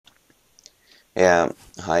Yeah,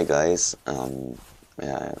 hi guys.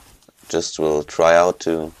 Yeah, just will try out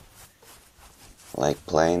to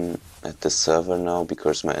playing at this server now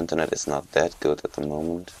because my internet is not that good at the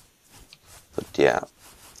moment. But yeah,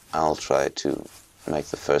 I'll try to make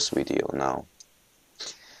the first video now.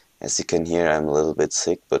 As you can hear, I'm a little bit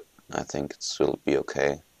sick, but I think it will be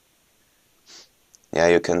okay. Yeah,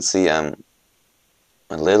 you can see I'm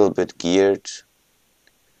a little bit geared.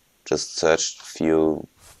 Just searched few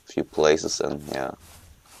places and yeah,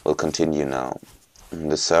 we'll continue now.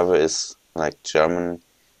 The server is like German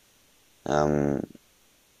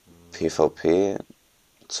PvP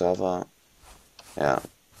server. Yeah,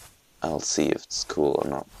 I'll see if it's cool or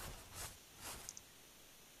not.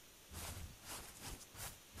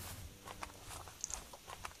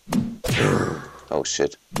 Oh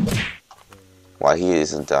shit. Why he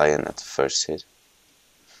isn't dying at the first hit?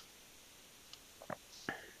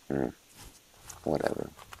 Whatever.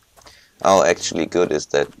 Oh, actually good is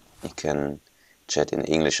that you can chat in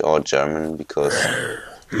English or German because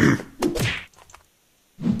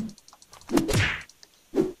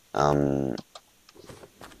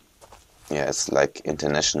yeah, it's like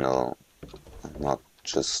international, not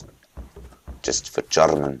just for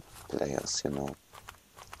German players, you know.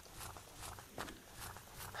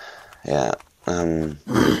 Yeah, I'm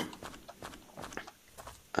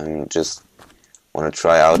just want to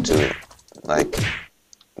try out to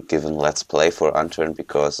give a let's play for Unturned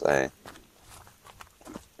because I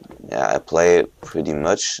play pretty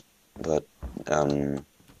much, but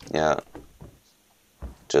yeah,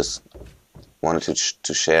 just wanted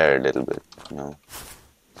to share a little bit, you know.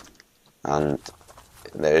 And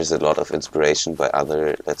there is a lot of inspiration by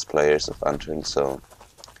other let's players of Unturned, so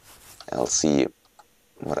I'll see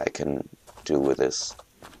what I can do with this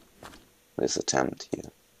attempt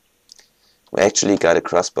here. We actually got a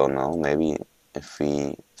crossbow now. Maybe if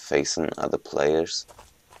we face other players,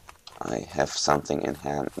 I have something in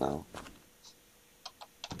hand now.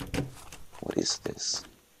 What is this?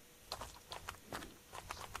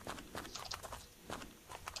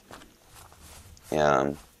 Yeah,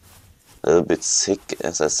 I'm a little bit sick,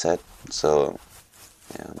 as I said, so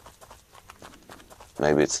yeah,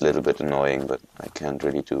 maybe it's a little bit annoying, but I can't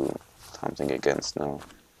really do something against now.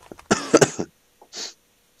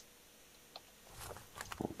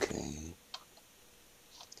 Okay.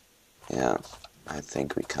 Yeah, I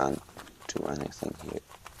think we can't do anything here.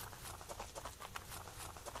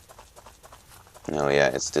 No, yeah,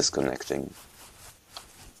 it's disconnecting.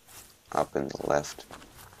 Up in the left.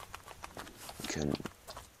 You can...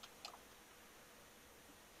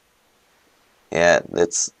 Yeah,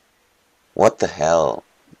 that's... What the hell?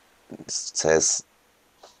 It says...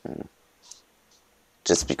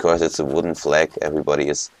 Just because it's a wooden flag, everybody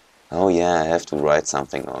is... Oh yeah, I have to write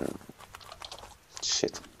something on...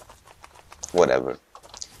 Shit. Whatever.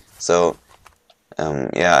 So,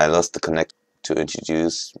 yeah, I lost the connect to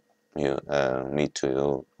introduce you, me to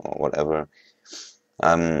you, or whatever.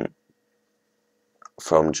 I'm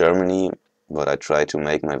from Germany, but I try to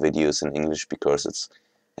make my videos in English because it's,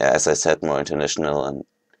 yeah, as I said, more international, and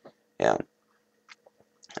yeah,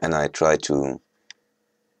 and I try to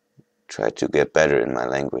get better in my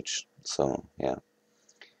language. So yeah,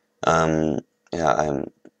 yeah,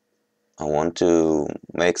 I want to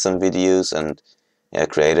make some videos and yeah,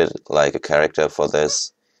 created like a character for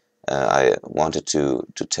this. I wanted to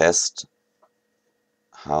test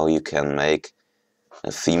how you can make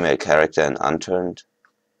a female character in Unturned.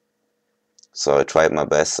 So I tried my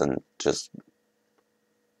best and just,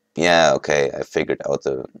 yeah, okay, I figured out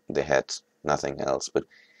the head, nothing else, but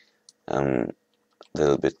a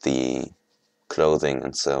little bit the clothing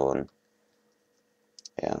and so on.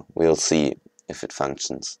 Yeah, we'll see if it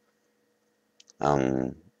functions.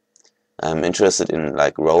 I'm interested in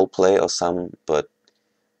like role play or some, but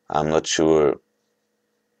I'm not sure,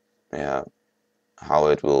 yeah, how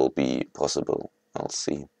it will be possible. I'll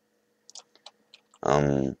see.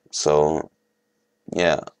 So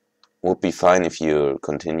yeah, would be fine if you're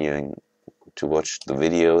continuing to watch the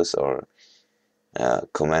videos or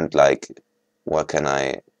comment like what can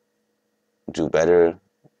I do better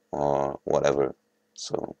or whatever.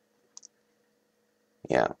 So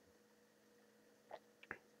yeah.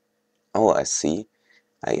 Oh, I see.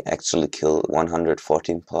 I actually killed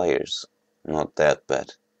 114 players. Not that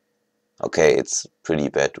bad. Okay, it's pretty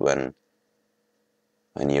bad when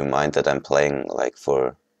you mind that I'm playing like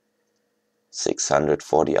for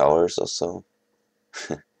 640 hours or so.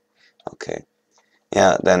 Okay.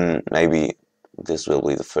 Yeah, then maybe this will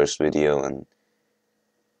be the first video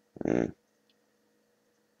and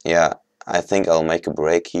yeah, I think I'll make a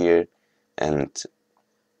break here and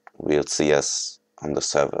we'll see us on the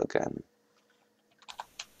server again.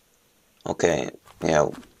 Okay, yeah,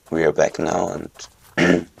 we are back now, and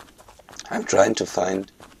I'm trying to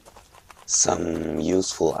find some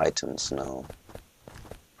useful items now.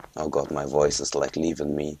 Oh god, my voice is like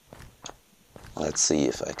leaving me. Let's see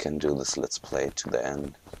if I can do this let's play to the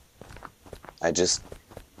end. I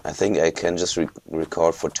think I can just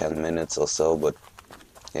record for 10 minutes or so, but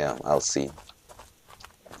yeah, I'll see.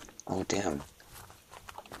 Oh damn.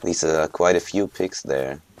 These are quite a few pigs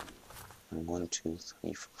there. 1, 2,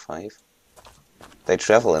 3, 4, 5. They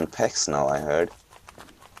travel in packs now, I heard.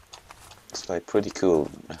 It's like pretty cool,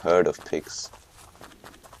 a herd of pigs.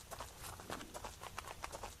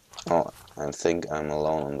 Oh, I think I'm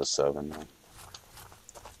alone on the server now.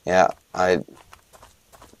 Yeah, I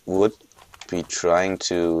would be trying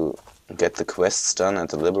to get the quests done at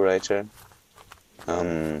the Liberator,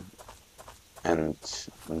 and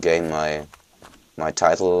gain my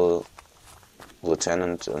title,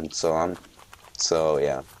 lieutenant, and so on. So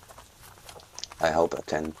yeah, I hope I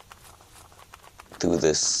can do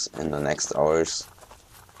this in the next hours.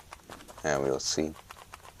 Yeah, we'll see.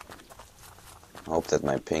 I hope that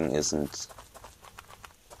my ping isn't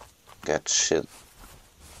get shit.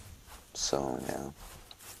 So yeah,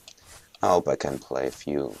 I hope I can play a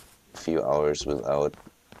few hours without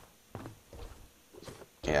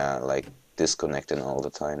like disconnecting all the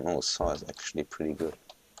time. Oh, so it's actually pretty good.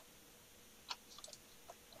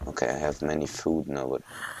 Okay, I have many food now, but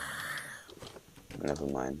never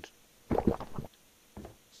mind.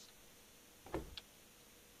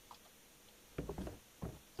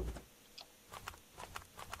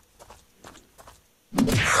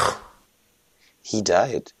 He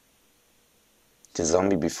died. The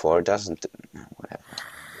zombie before doesn't. Whatever.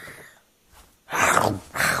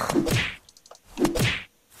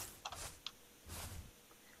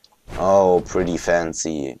 Oh, pretty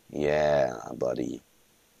fancy. Yeah, buddy.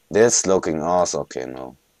 This looking awesome. Okay,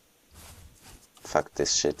 no. Fuck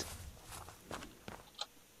this shit.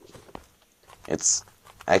 It's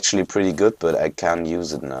actually pretty good, but I can't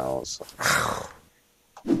use it now, so.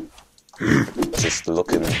 Just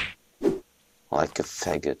looking like a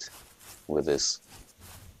faggot with this.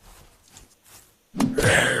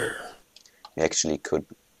 You actually could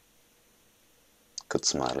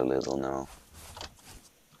smile a little now.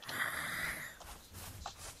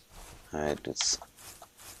 Alright, it's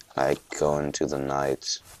like going to the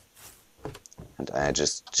night, and I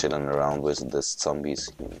just chilling around with this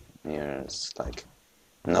zombies here. It's like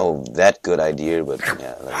no that good idea, but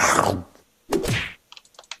yeah.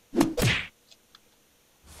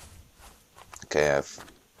 Okay, I have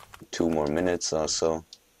 2 more minutes or so.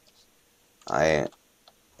 Yeah,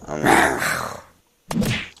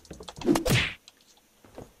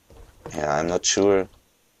 I'm not sure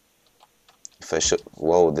if I should.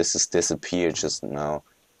 Whoa, this has disappeared just now.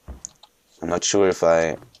 I'm not sure if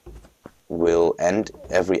I will end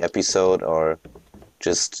every episode or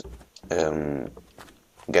just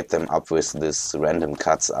get them up with this random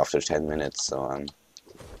cuts after 10 minutes. So I'm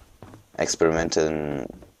experimenting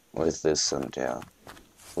with this, and yeah,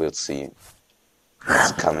 we'll see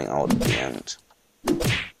what's coming out at the end.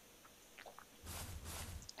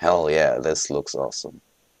 Hell yeah, this looks awesome.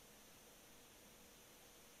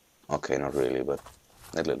 Okay, not really, but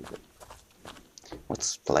a little bit.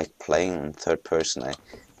 What's like playing in third person?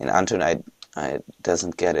 In Unturned I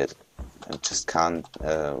doesn't get it. I just can't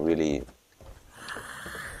really.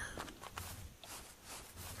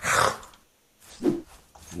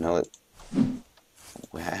 I know it.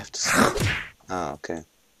 Where I have to stop. Ah, okay.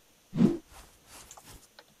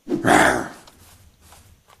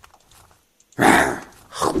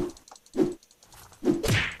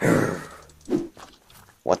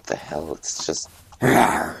 What the hell? It's just.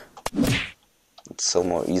 It's so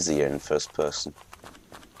more easier in first person.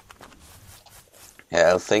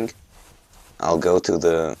 Yeah, I think I'll go to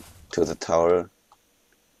the tower,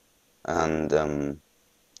 and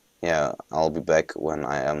yeah, I'll be back when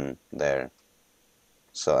I am there.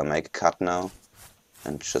 So I make a cut now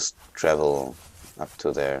and just travel up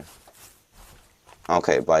to there.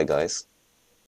 Okay, bye guys.